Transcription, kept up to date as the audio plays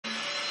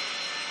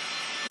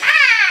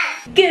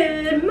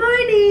Good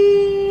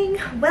morning!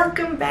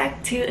 Welcome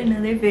back to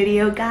another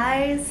video,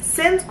 guys.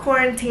 Since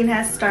quarantine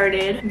has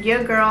started,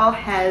 your girl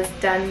has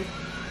done...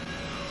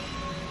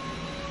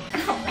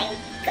 Oh my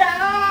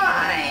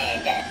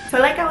god! So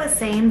like I was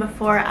saying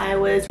before I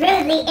was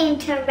Rudely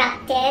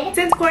interrupted.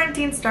 Since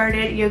quarantine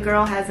started, your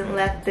girl hasn't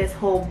left this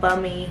whole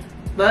bummy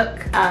look.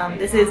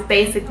 This is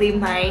basically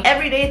my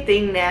everyday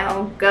thing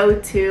now. Go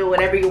to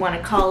whatever you want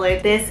to call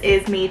it. This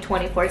is me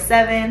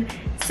 24/7.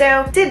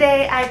 So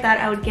today I thought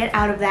I would get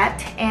out of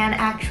that and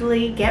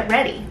actually get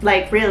ready.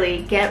 Like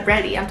really get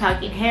ready. I'm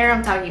talking hair,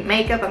 I'm talking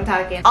makeup, I'm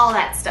talking all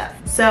that stuff.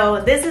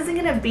 So this isn't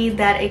gonna be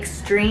that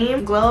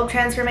extreme glow up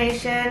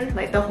transformation,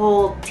 like the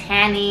whole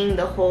tanning,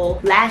 the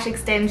whole lash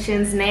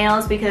extensions,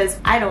 nails, because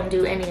I don't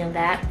do any of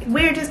that.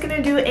 We're just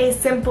gonna do a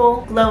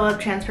simple glow up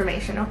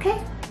transformation,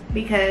 okay?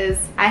 Because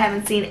I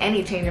haven't seen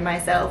any change in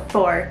myself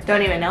for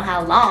don't even know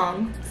how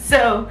long.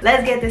 So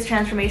let's get this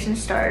transformation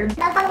started.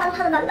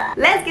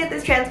 Let's get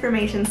this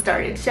transformation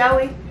started, shall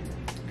we?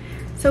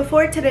 So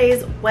for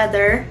today's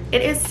weather,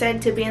 it is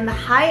said to be in the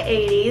high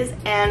 80s,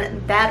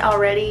 and that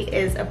already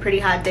is a pretty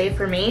hot day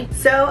for me.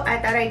 So I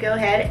thought I'd go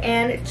ahead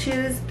and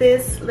choose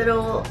this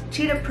little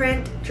cheetah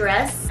print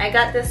dress. I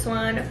got this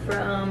one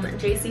from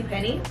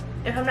JCPenney,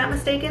 if I'm not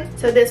mistaken.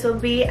 So this will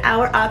be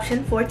our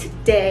option for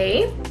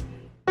today.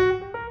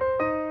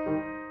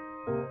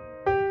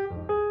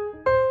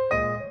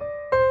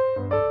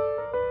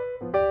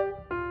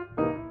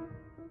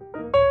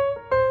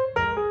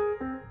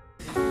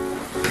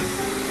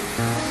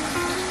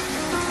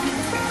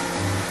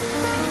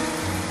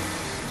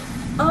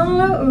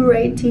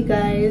 Alrighty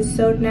guys,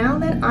 so now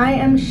that I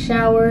am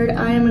showered,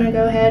 I am gonna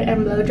go ahead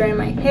and blow dry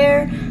my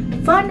hair.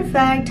 Fun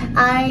fact,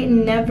 I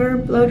never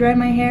blow dry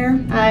my hair.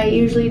 I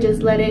usually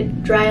just let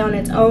it dry on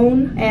its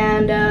own,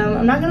 and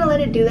I'm not gonna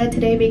let it do that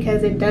today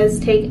because it does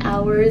take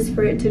hours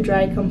for it to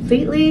dry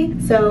completely.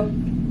 So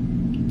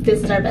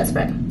this is our best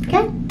friend,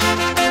 okay?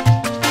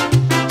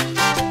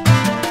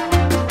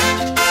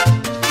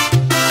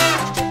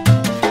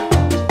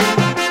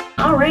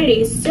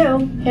 Alrighty,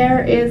 so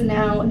hair is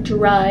now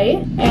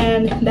dry,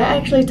 and that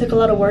actually took a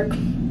lot of work.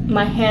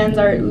 My hands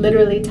are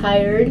literally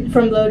tired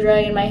from blow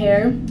drying my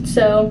hair.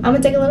 So I'm gonna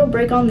take a little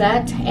break on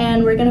that,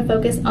 and we're gonna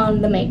focus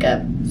on the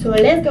makeup. So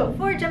let's go.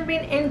 Before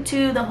jumping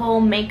into the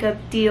whole makeup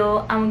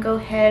deal, I'm gonna go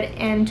ahead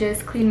and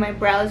just clean my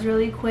brows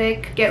really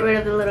quick, get rid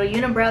of the little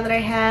unibrow that I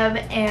have,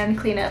 and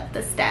clean up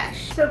the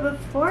stash. So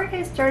before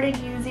I started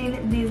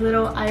using these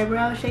little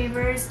eyebrow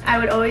shavers, I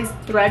would always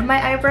thread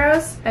my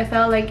eyebrows. I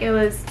felt like it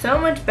was so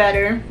much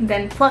better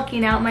than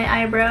plucking out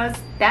my eyebrows.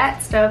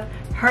 That stuff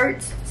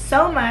hurts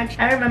so much.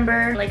 I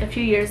remember like a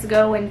few years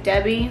ago when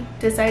Debbie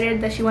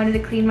decided that she wanted to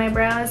clean my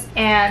brows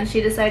and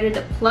she decided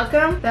to pluck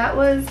them. That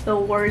was the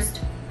worst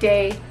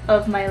day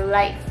of my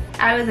life.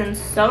 I was in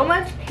so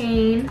much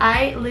pain.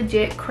 I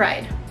legit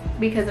cried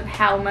because of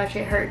how much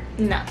it hurt.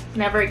 No,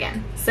 never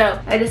again. So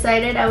I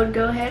decided I would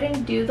go ahead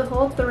and do the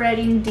whole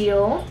threading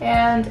deal,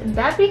 and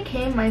that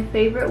became my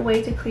favorite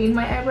way to clean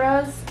my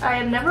eyebrows. I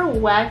have never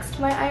waxed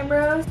my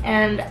eyebrows,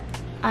 and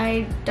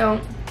I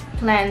don't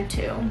plan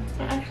to.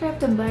 I actually have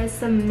to buy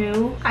some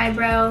new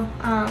eyebrow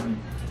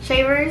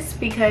shavers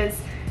because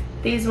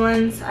these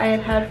ones I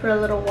have had for a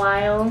little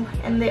while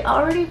and they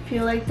already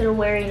feel like they're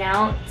wearing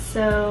out.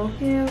 So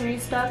I'm gonna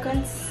restock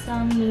on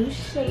some new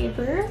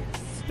shavers.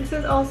 This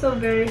is also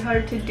very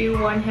hard to do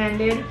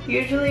one-handed.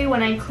 Usually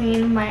when I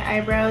clean my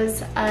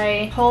eyebrows,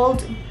 I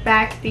hold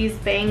back these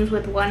bangs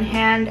with one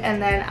hand and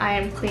then I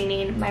am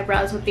cleaning my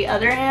brows with the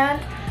other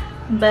hand.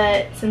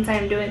 But since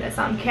I'm doing this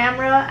on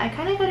camera, I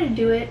kind of got to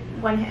do it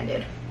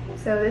one-handed.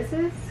 So this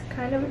is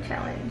kind of a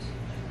challenge.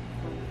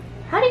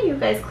 How do you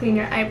guys clean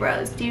your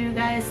eyebrows? Do you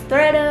guys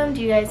thread them?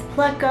 Do you guys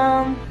pluck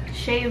them?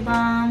 Shave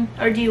them?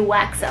 Or do you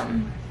wax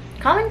them?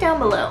 Comment down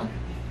below.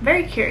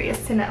 Very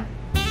curious to know.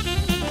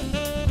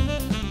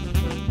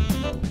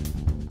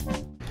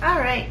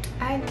 Alright,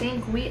 I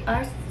think we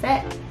are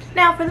set.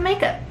 Now for the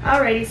makeup.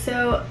 Alrighty,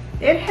 so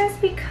it has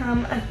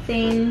become a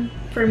thing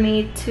for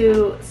me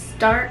to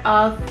start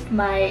off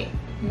my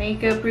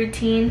makeup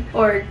routine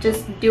or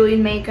just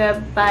doing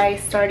makeup by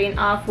starting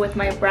off with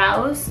my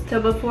brows.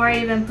 So before I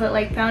even put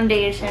like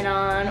foundation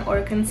on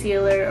or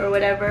concealer or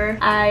whatever,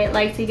 I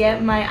like to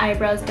get my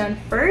eyebrows done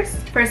first.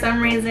 For some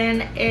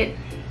reason it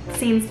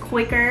seems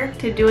quicker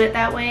to do it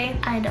that way.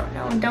 I don't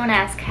know, don't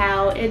ask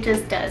how, it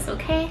just does,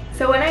 okay?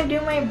 So when I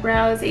do my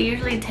brows, it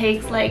usually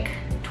takes like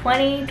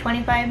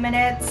 20-25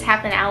 minutes,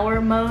 half an hour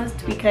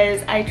most,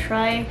 because I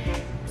try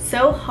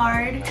so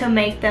hard to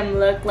make them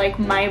look like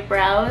my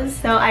brows.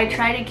 So I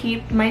try to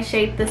keep my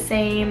shape the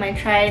same. I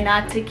try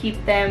not to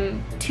keep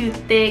them too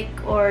thick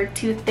or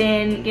too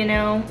thin, you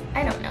know?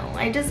 I don't know.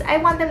 I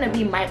want them to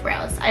be my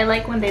brows. I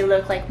like when they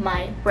look like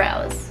my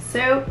brows.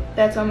 So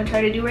that's what I'm gonna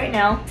try to do right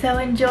now. So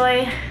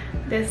enjoy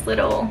this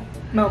little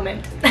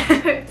moment.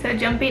 So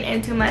jumping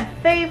into my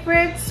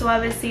favorite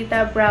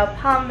Suavecita brow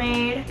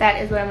pomade.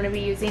 That is what I'm gonna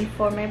be using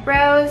for my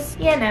brows.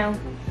 You know,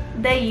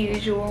 the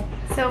usual.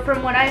 So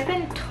from what I've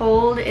been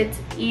told, it's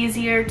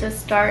easier to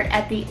start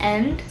at the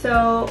end.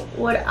 So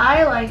what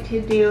I like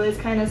to do is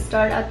kind of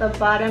start at the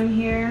bottom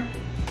here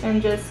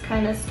and just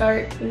kind of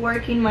start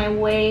working my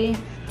way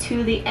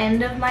to the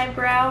end of my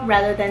brow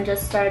rather than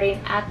just starting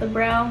at the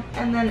brow.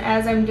 And then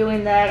as I'm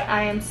doing that,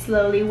 I am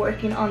slowly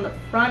working on the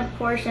front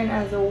portion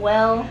as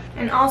well.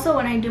 And also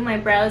when I do my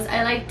brows,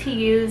 I like to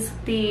use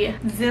the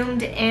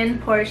zoomed in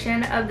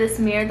portion of this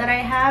mirror that I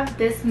have.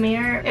 This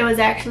mirror, it was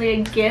actually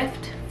a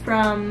gift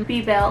from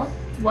B-Bell.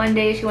 One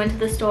day she went to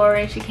the store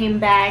and she came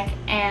back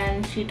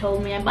and she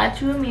told me, I bought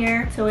you a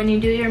mirror, so when you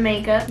do your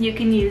makeup you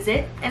can use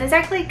it. And it's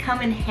actually come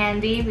in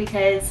handy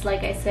because,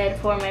 like I said,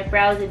 for my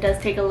brows it does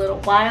take a little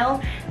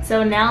while.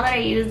 So now that I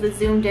use the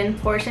zoomed in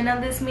portion of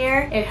this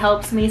mirror, it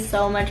helps me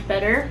so much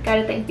better.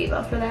 Gotta thank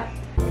B-Bell for that.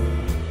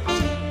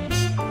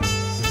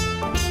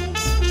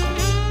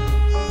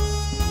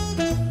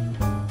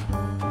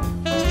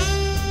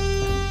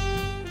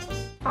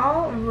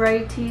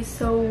 Alrighty,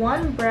 so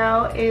one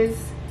brow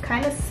is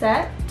kind of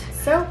set,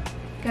 so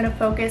I'm gonna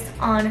focus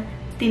on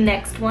the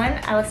next one.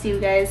 I'll see you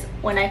guys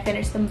when I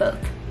finish them both.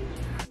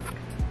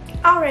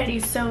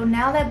 Alrighty, so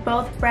now that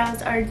both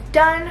brows are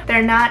done,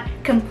 they're not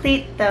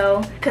complete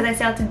though because I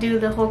still have to do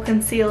the whole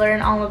concealer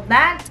and all of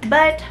that,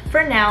 but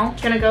for now I'm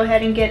gonna go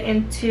ahead and get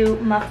into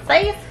my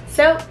face.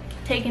 So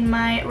taking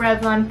my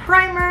Revlon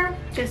primer,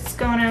 just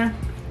gonna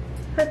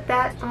put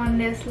that on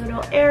this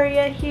little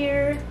area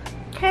here.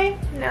 Okay,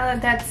 now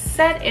that that's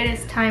set, it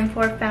is time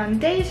for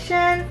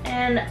foundation.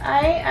 And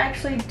I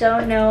actually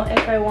don't know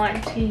if I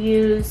want to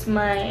use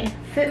my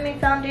Fit Me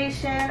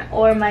foundation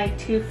or my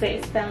Too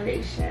Faced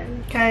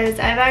foundation, because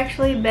I've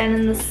actually been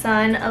in the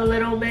sun a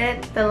little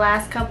bit the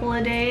last couple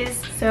of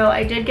days. So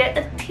I did get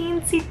a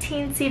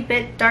teensy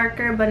bit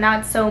darker, but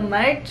not so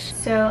much.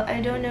 So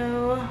I don't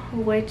know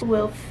which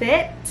will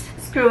fit.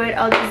 Screw it,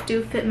 I'll just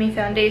do Fit Me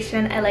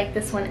foundation. I like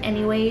this one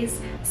anyways.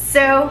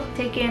 So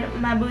taking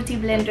my beauty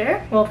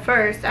blender, well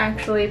first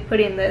actually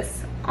putting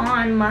this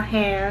on my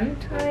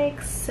hand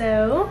like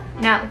so.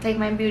 Now take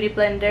my beauty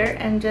blender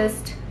and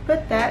just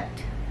put that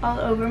all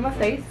over my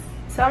face.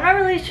 So I'm not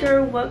really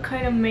sure what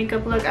kind of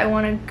makeup look I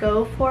want to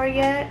go for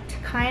yet.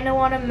 Kind of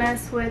want to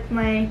mess with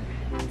my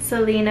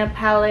Selena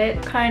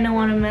palette, kind of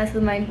want to mess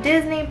with my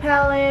Disney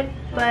palette,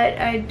 but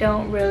I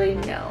don't really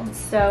know.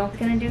 So I'm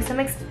gonna do some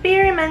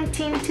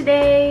experimenting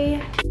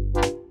today.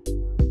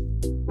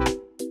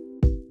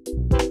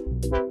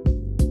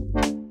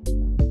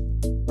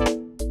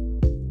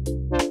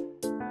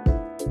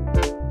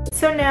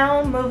 So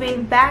now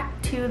moving back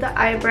to the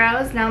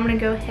eyebrows, now I'm gonna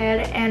go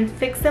ahead and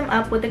fix them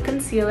up with a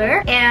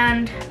concealer.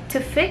 And to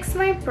fix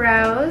my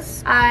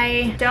brows,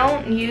 I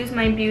don't use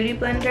my beauty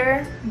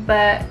blender,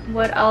 but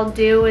what I'll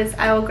do is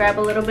I will grab a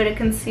little bit of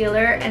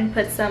concealer and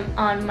put some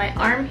on my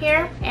arm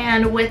here.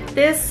 And with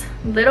this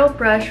little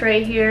brush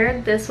right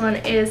here, this one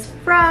is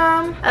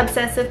from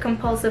Obsessive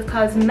Compulsive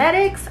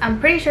Cosmetics. I'm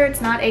pretty sure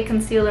it's not a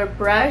concealer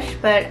brush,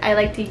 but I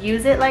like to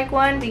use it like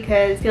one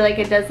because I feel like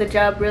it does the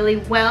job really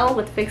well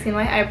with fixing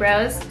my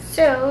eyebrows.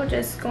 So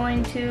just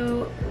going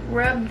to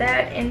rub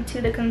that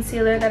into the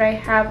concealer that I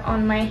have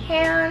on my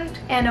hand,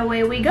 and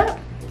away we go.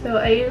 So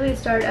I usually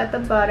start at the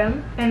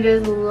bottom and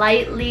just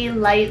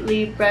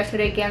lightly brush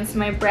it against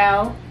my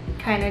brow,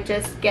 kind of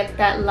just get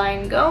that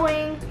line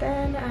going.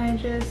 Then I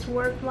just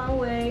work my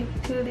way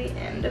to the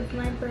end of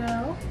my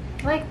brow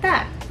like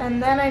that,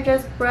 and then I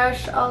just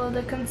brush all of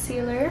the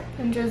concealer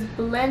and just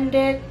blend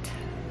it.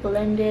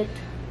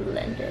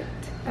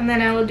 And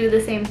then I will do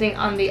the same thing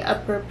on the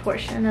upper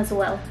portion as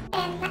well.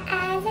 And my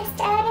eyes are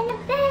starting to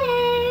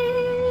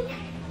burn.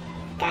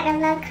 Gotta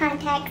love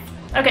contacts.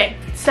 Okay,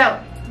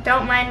 so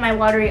don't mind my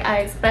watery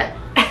eyes, but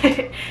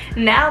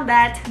now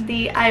that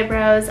the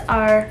eyebrows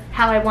are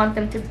how I want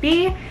them to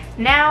be,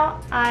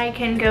 now I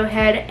can go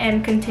ahead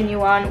and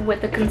continue on with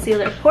the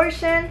concealer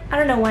portion. I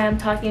don't know why I'm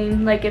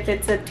talking like if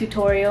it's a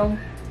tutorial.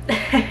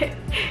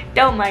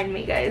 Don't mind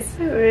me, guys.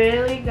 I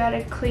really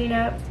gotta clean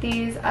up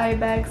these eye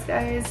bags,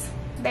 guys.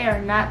 They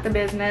are not the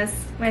business.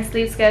 My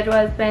sleep schedule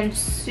has been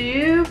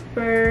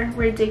super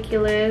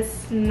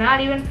ridiculous, not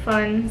even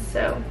fun,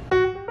 so.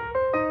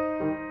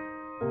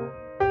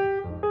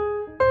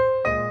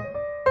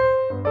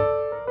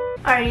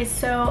 Alrighty,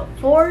 so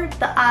for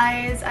the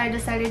eyes, I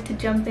decided to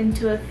jump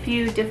into a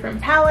few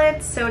different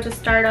palettes. So to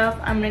start off,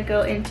 I'm gonna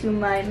go into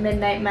my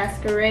Midnight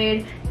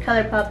Masquerade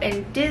ColourPop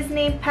and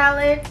Disney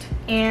palette.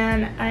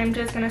 And I'm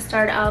just gonna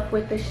start off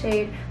with the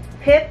shade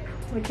Pip,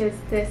 which is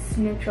this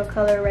neutral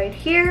color right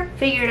here.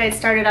 Figured I'd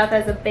start it off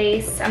as a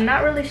base. I'm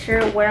not really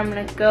sure where I'm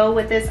gonna go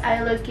with this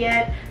eye look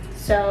yet,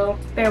 so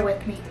bear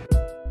with me.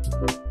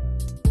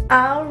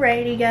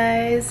 Alrighty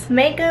guys,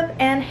 makeup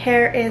and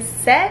hair is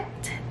set.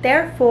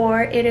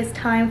 Therefore, it is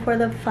time for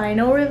the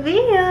final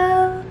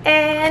reveal.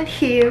 And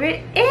here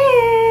it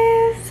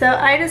is. So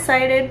I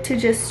decided to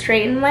just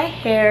straighten my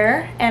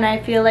hair, and I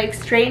feel like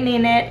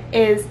straightening it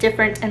is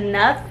different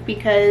enough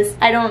because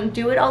I don't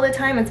do it all the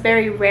time. It's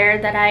very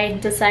rare that I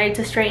decide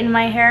to straighten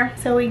my hair.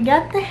 So we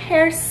got the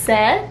hair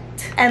set.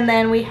 And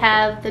then we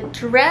have the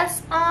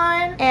dress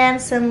on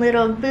and some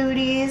little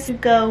booties to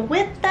go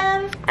with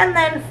them. And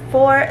then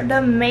for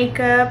the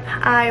makeup,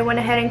 I went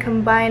ahead and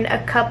combined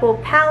a couple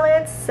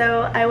palettes.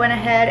 So I went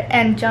ahead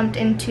and jumped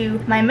into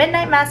my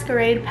Midnight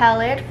Masquerade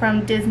palette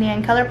from Disney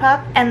and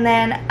ColourPop. And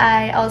then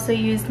I also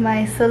used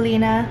my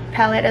Selena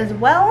palette as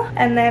well.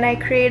 And then I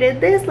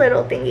created this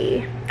little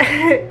thingy.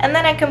 And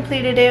then I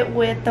completed it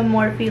with the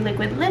Morphe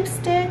liquid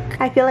lipstick.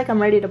 I feel like I'm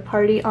ready to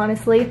party,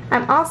 honestly.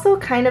 I'm also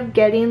kind of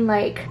getting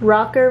like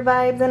rocker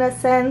vibes in a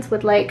sense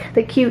with like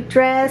the cute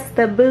dress,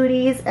 the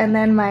booties, and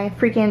then my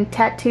freaking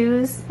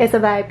tattoos. It's a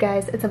vibe,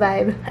 guys. It's a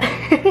vibe.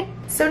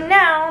 So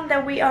now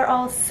that we are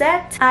all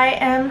set, I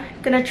am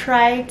gonna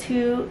try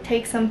to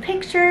take some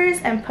pictures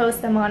and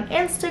post them on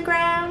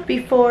Instagram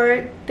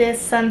before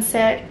this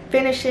sunset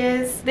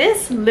finishes.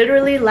 This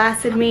literally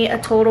lasted me a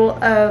total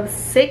of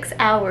 6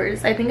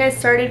 hours. I think I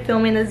started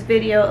filming this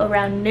video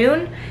around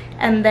noon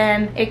and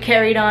then it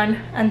carried on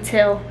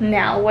until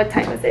now. What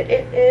time is it?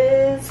 It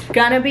is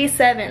gonna be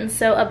 7,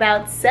 so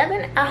about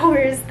 7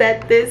 hours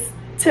that this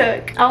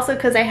took. Also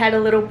because I had a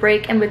little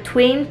break in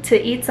between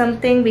to eat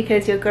something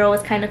because your girl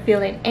was kind of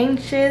feeling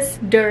anxious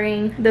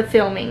during the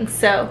filming.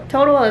 So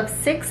total of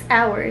 6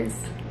 hours.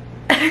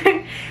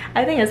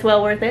 I think it's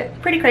well worth it.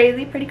 Pretty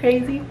crazy, pretty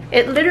crazy.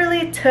 It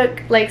literally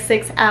took like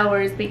 6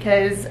 hours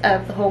because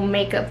of the whole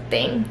makeup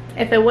thing.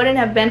 If it wouldn't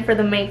have been for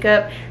the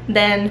makeup,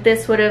 then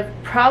this would have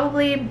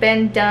probably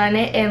been done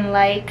in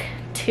like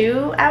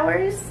 2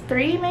 hours,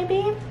 3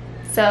 maybe.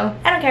 So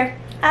I don't care.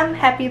 I'm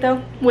happy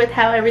though with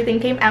how everything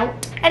came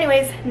out.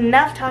 Anyways,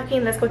 enough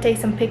talking, let's go take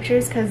some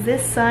pictures because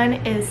this sun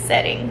is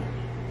setting.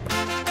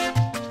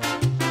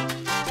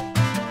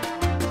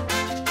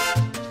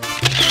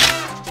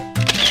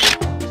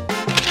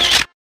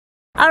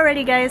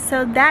 Alrighty guys,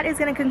 so that is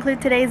going to conclude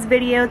today's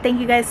video.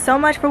 Thank you guys so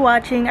much for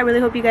watching. I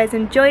really hope you guys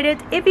enjoyed it.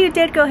 If you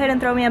did, go ahead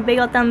and throw me a big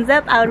old thumbs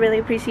up. I would really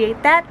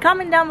appreciate that.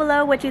 Comment down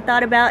below what you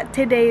thought about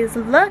today's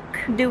look.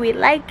 Do we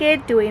like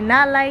it? Do we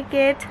not like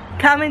it?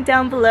 Comment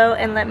down below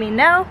and let me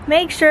know.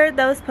 Make sure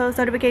those post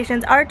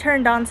notifications are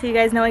turned on so you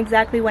guys know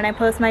exactly when I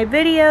post my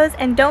videos.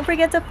 And don't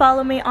forget to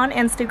follow me on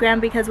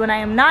Instagram because when I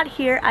am not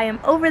here, I am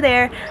over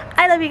there.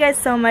 I love you guys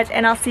so much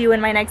and I'll see you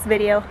in my next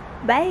video.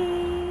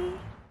 Bye!